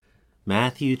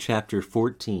Matthew chapter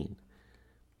 14.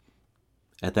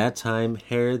 At that time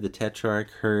Herod the Tetrarch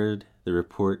heard the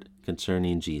report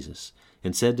concerning Jesus,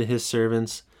 and said to his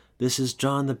servants, "This is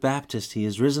John the Baptist. He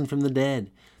is risen from the dead.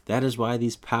 That is why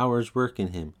these powers work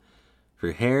in him."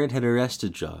 For Herod had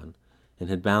arrested John, and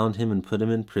had bound him and put him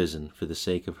in prison for the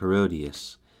sake of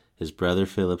Herodias, his brother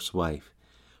Philip's wife.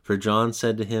 For John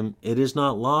said to him, "It is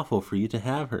not lawful for you to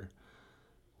have her."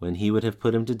 When he would have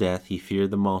put him to death, he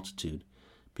feared the multitude,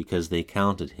 because they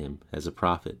counted him as a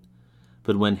prophet.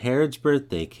 But when Herod's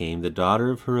birthday came, the daughter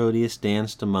of Herodias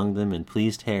danced among them and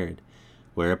pleased Herod,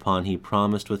 whereupon he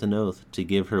promised with an oath to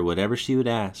give her whatever she would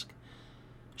ask.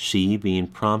 She, being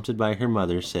prompted by her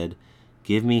mother, said,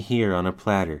 "Give me here on a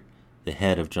platter the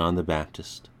head of John the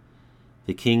Baptist."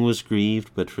 The king was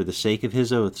grieved, but for the sake of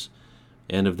his oaths,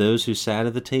 and of those who sat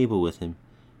at the table with him,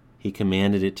 he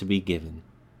commanded it to be given.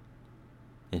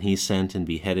 And he sent and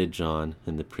beheaded John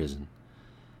in the prison.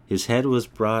 His head was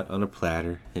brought on a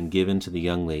platter and given to the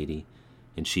young lady,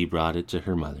 and she brought it to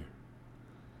her mother.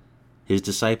 His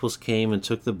disciples came and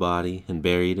took the body and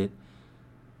buried it.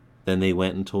 Then they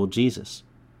went and told Jesus.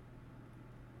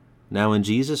 Now when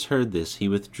Jesus heard this, he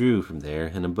withdrew from there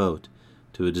in a boat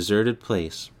to a deserted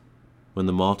place. When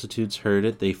the multitudes heard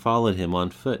it, they followed him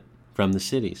on foot from the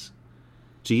cities.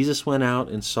 Jesus went out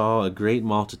and saw a great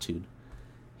multitude.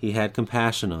 He had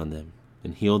compassion on them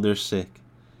and healed their sick.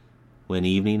 When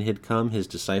evening had come, his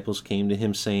disciples came to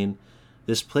him, saying,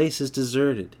 "This place is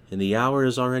deserted, and the hour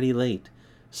is already late.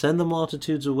 Send the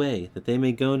multitudes away, that they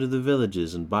may go into the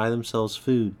villages and buy themselves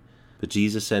food." But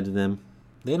Jesus said to them,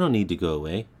 "They don't need to go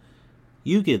away.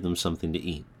 You give them something to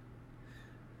eat."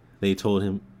 They told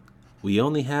him, "We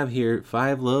only have here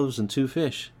 5 loaves and 2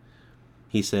 fish."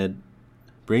 He said,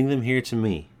 "Bring them here to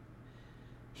me."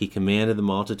 He commanded the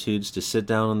multitudes to sit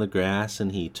down on the grass,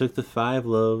 and he took the 5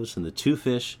 loaves and the 2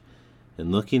 fish, and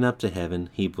looking up to heaven,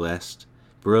 he blessed,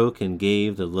 broke, and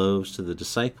gave the loaves to the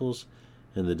disciples,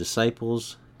 and the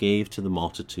disciples gave to the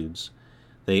multitudes.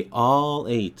 They all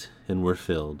ate and were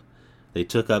filled. They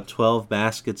took up 12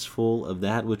 baskets full of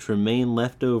that which remained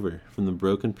left over from the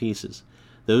broken pieces.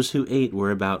 Those who ate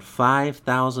were about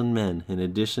 5,000 men, in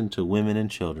addition to women and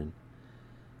children.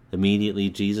 Immediately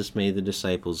Jesus made the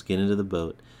disciples get into the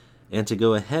boat, and to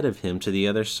go ahead of him to the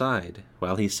other side,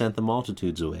 while he sent the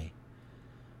multitudes away.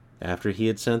 After he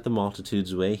had sent the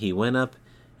multitudes away, he went up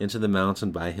into the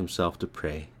mountain by himself to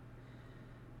pray.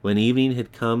 When evening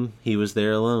had come, he was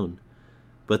there alone.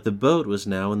 But the boat was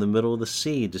now in the middle of the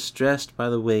sea, distressed by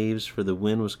the waves, for the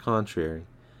wind was contrary.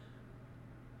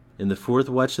 In the 4th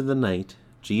watch of the night,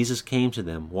 Jesus came to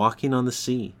them, walking on the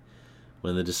sea.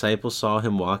 When the disciples saw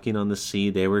him walking on the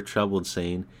sea, they were troubled,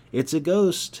 saying, "It's a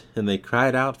ghost!" And they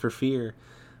cried out for fear.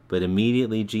 But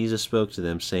immediately Jesus spoke to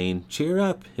them, saying, "Cheer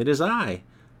up, it is I.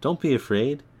 Don't be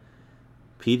afraid."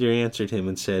 Peter answered him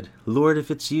and said, "Lord, if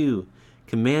it's you,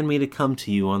 command me to come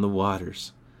to you on the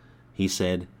waters." He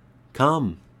said,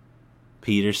 "Come."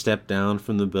 Peter stepped down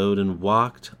from the boat and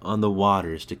walked on the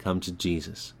waters to come to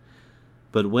Jesus.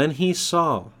 But when he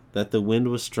saw that the wind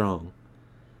was strong,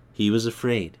 he was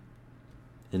afraid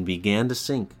and began to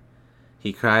sink.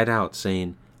 He cried out,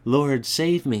 saying, "Lord,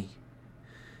 save me."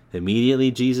 Immediately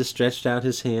Jesus stretched out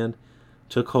his hand,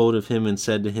 took hold of him, and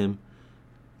said to him,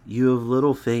 "You of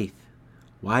little faith,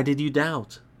 why did you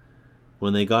doubt?"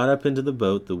 When they got up into the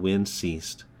boat, the wind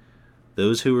ceased.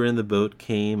 Those who were in the boat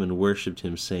came and worshipped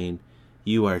him, saying,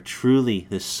 "You are truly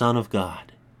the Son of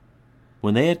God."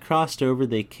 When they had crossed over,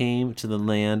 they came to the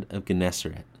land of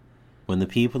Gennesaret. When the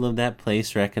people of that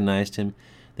place recognized him,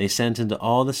 they sent into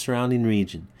all the surrounding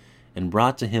region and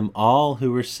brought to him all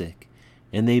who were sick,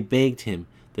 and they begged him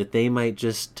that they might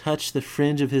just touch the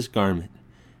fringe of his garment.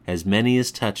 As many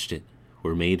as touched it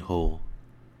were made whole.